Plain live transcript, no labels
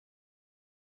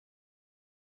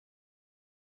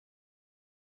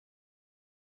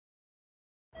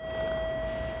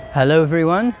Hello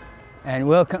everyone, and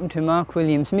welcome to Mark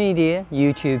Williams Media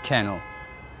YouTube channel.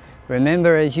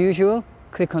 Remember, as usual,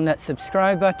 click on that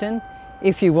subscribe button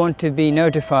if you want to be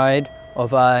notified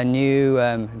of our new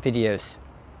videos.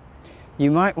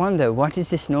 You might wonder, what is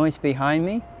this noise behind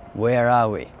me? Where are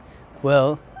we?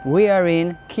 Well, we are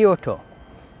in Kyoto,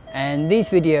 and these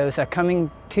videos are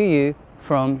coming to you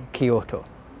from Kyoto.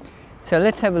 So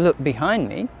let's have a look behind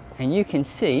me, and you can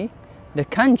see the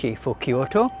kanji for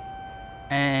Kyoto.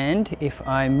 And if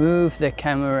I move the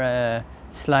camera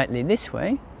slightly this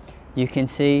way, you can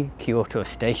see Kyoto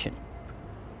Station.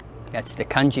 That's the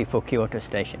kanji for Kyoto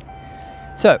Station.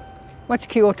 So, what's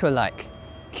Kyoto like?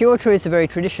 Kyoto is a very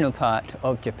traditional part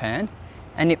of Japan,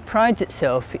 and it prides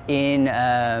itself in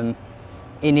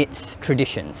its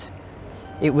traditions.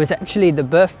 It was actually the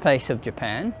birthplace of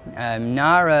Japan.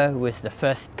 Nara was the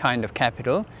first kind of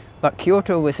capital, but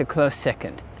Kyoto was a close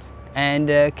second.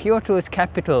 And Kyoto's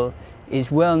capital is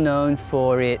well known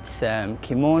for its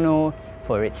kimono,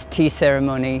 for its tea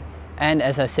ceremony, and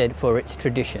as I said, for its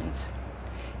traditions.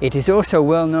 It is also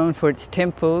well known for its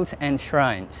temples and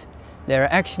shrines. There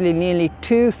are actually nearly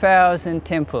 2,000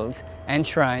 temples and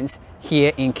shrines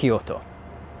here in Kyoto.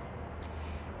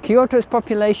 Kyoto's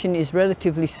population is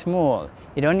relatively small.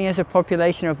 It only has a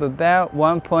population of about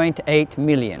 1.8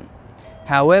 million.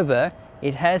 However,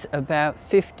 it has about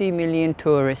 50 million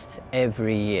tourists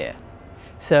every year.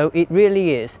 So it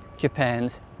really is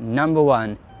Japan's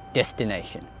 #1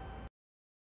 destination.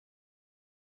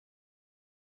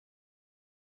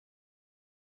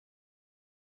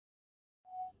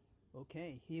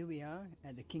 Okay, here we are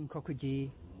at the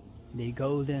Kinkaku-ji, the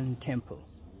Golden Temple,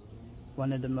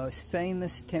 one of the most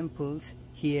famous temples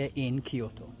here in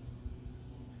Kyoto.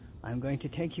 I'm going to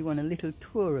take you on a little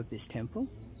tour of this temple,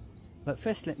 but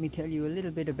first let me tell you a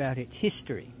little bit about its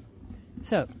history.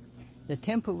 So, the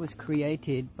temple was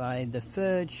created by the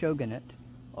third shogunate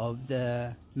of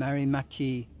the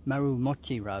Muromachi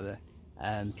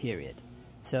period.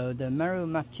 So the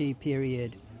Muromachi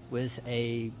period was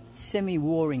a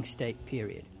semi-warring state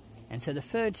period. And so the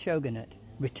third shogunate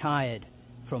retired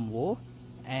from war,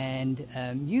 and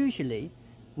usually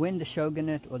when the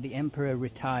shogunate or the emperor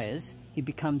retires, he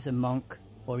becomes a monk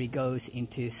or he goes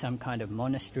into some kind of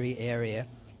monastery area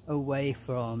away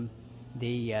from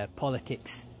the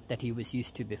politics that he was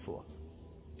used to before.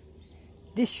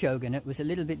 This shogunate was a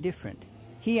little bit different.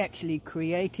 He actually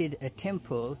created a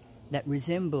temple that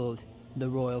resembled the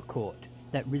royal court,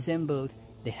 that resembled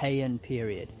the Heian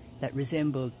period, that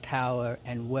resembled power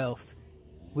and wealth,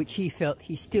 which he felt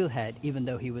he still had even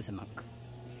though he was a monk.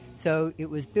 So it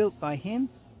was built by him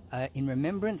in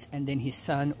remembrance, and then his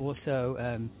son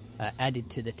also added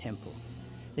to the temple.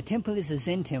 The temple is a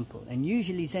Zen temple, and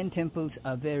usually Zen temples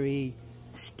are very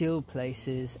still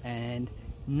places and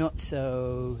not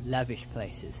so lavish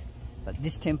places, but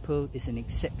this temple is an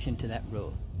exception to that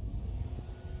rule.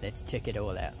 Let's check it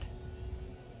all out.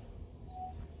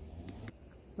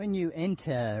 When you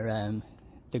enter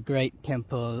the great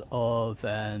temple of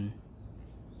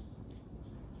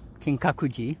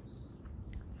Kinkakuji,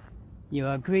 you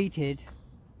are greeted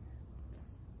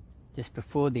just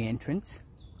before the entrance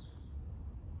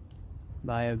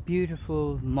by a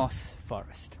beautiful moss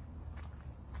forest.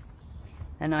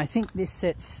 And I think this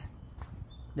sets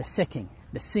the setting,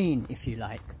 the scene, if you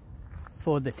like,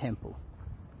 for the temple.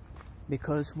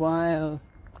 Because while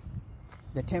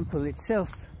the temple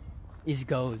itself is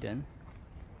golden,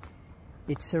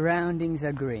 its surroundings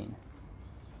are green.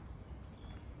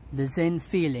 The Zen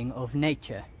feeling of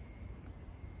nature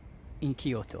in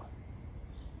Kyoto.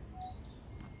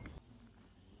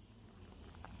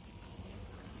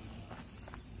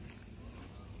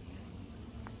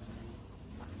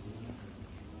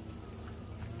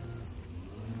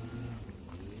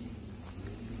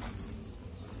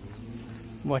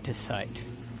 What a sight.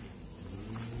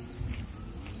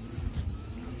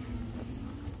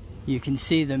 You can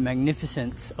see the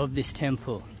magnificence of this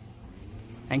temple,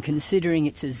 and considering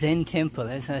it's a Zen temple,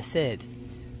 as I said,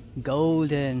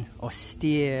 golden,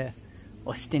 austere,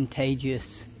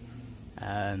 ostentatious,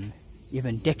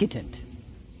 even decadent,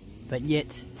 but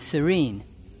yet serene,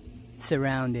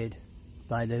 surrounded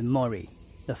by the mori,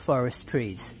 the forest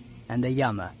trees, and the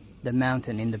yama, the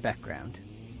mountain in the background.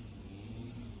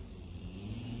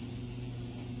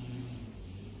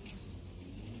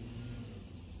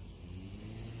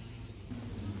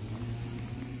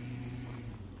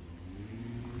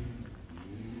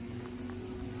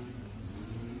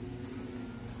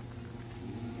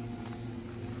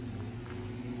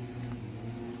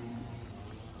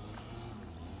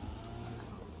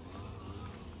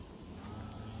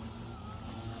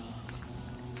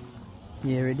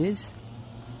 Here it is,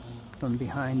 from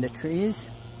behind the trees.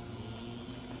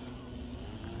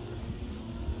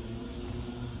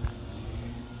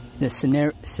 The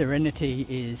serenity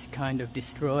is kind of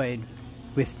destroyed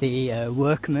with the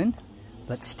workmen,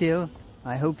 but still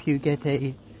I hope you get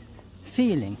a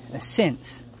feeling, a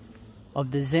sense of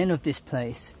the zen of this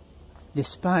place,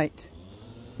 despite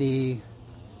the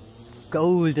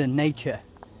golden nature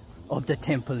of the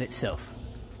temple itself.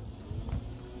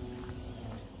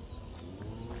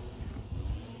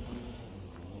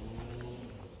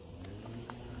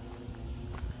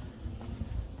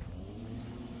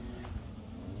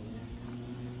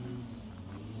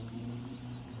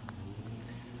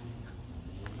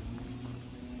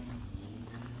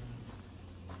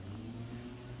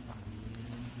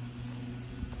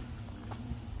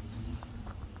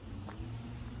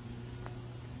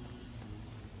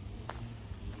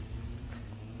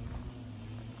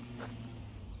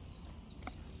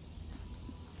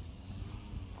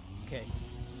 Okay,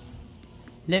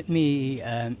 let me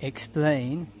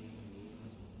explain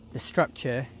the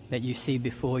structure that you see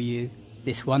before you,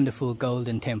 this wonderful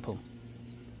golden temple.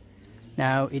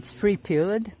 Now, it's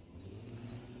three-pillared.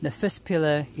 The first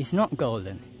pillar is not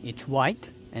golden, it's white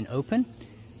and open,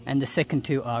 and the second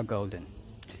two are golden.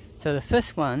 So the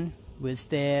first one was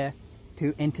there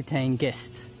to entertain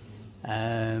guests,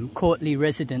 courtly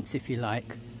residents, if you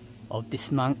like, of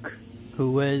this monk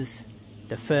who was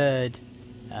the third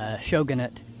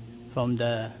shogunate from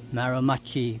the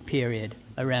Muromachi period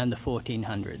around the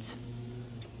 1400s.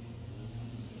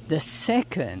 The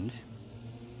second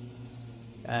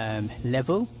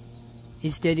level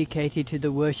is dedicated to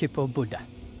the worship of Buddha.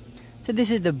 So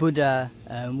this is the Buddha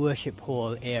worship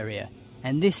hall area,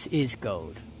 and this is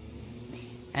gold.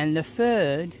 And the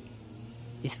third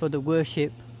is for the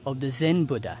worship of the Zen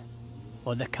Buddha,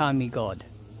 or the Kami god,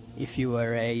 if you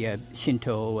were a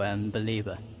Shinto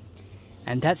believer.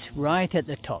 And that's right at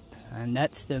the top, and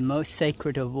that's the most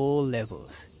sacred of all levels.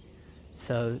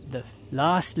 So the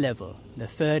last level, the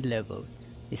third level,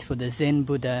 is for the Zen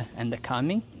Buddha and the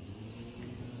Kami.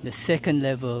 The second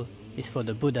level is for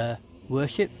the Buddha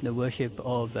worship, the worship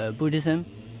of Buddhism.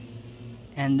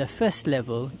 And the first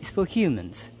level is for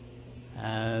humans,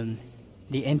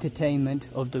 the entertainment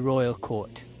of the royal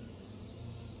court.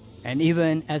 And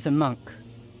even as a monk,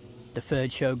 the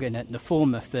third shogunate, the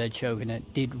former third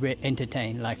shogunate, did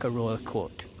entertain like a royal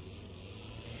court.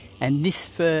 And this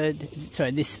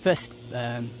first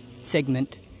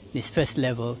segment, this first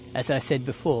level, as I said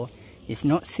before, is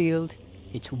not sealed,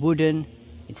 it's wooden,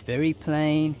 it's very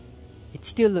plain, it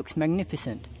still looks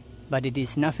magnificent, but it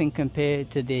is nothing compared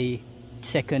to the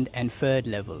second and third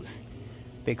levels,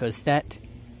 because that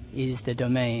is the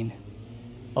domain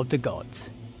of the gods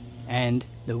and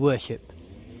the worship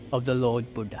of the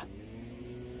Lord Buddha.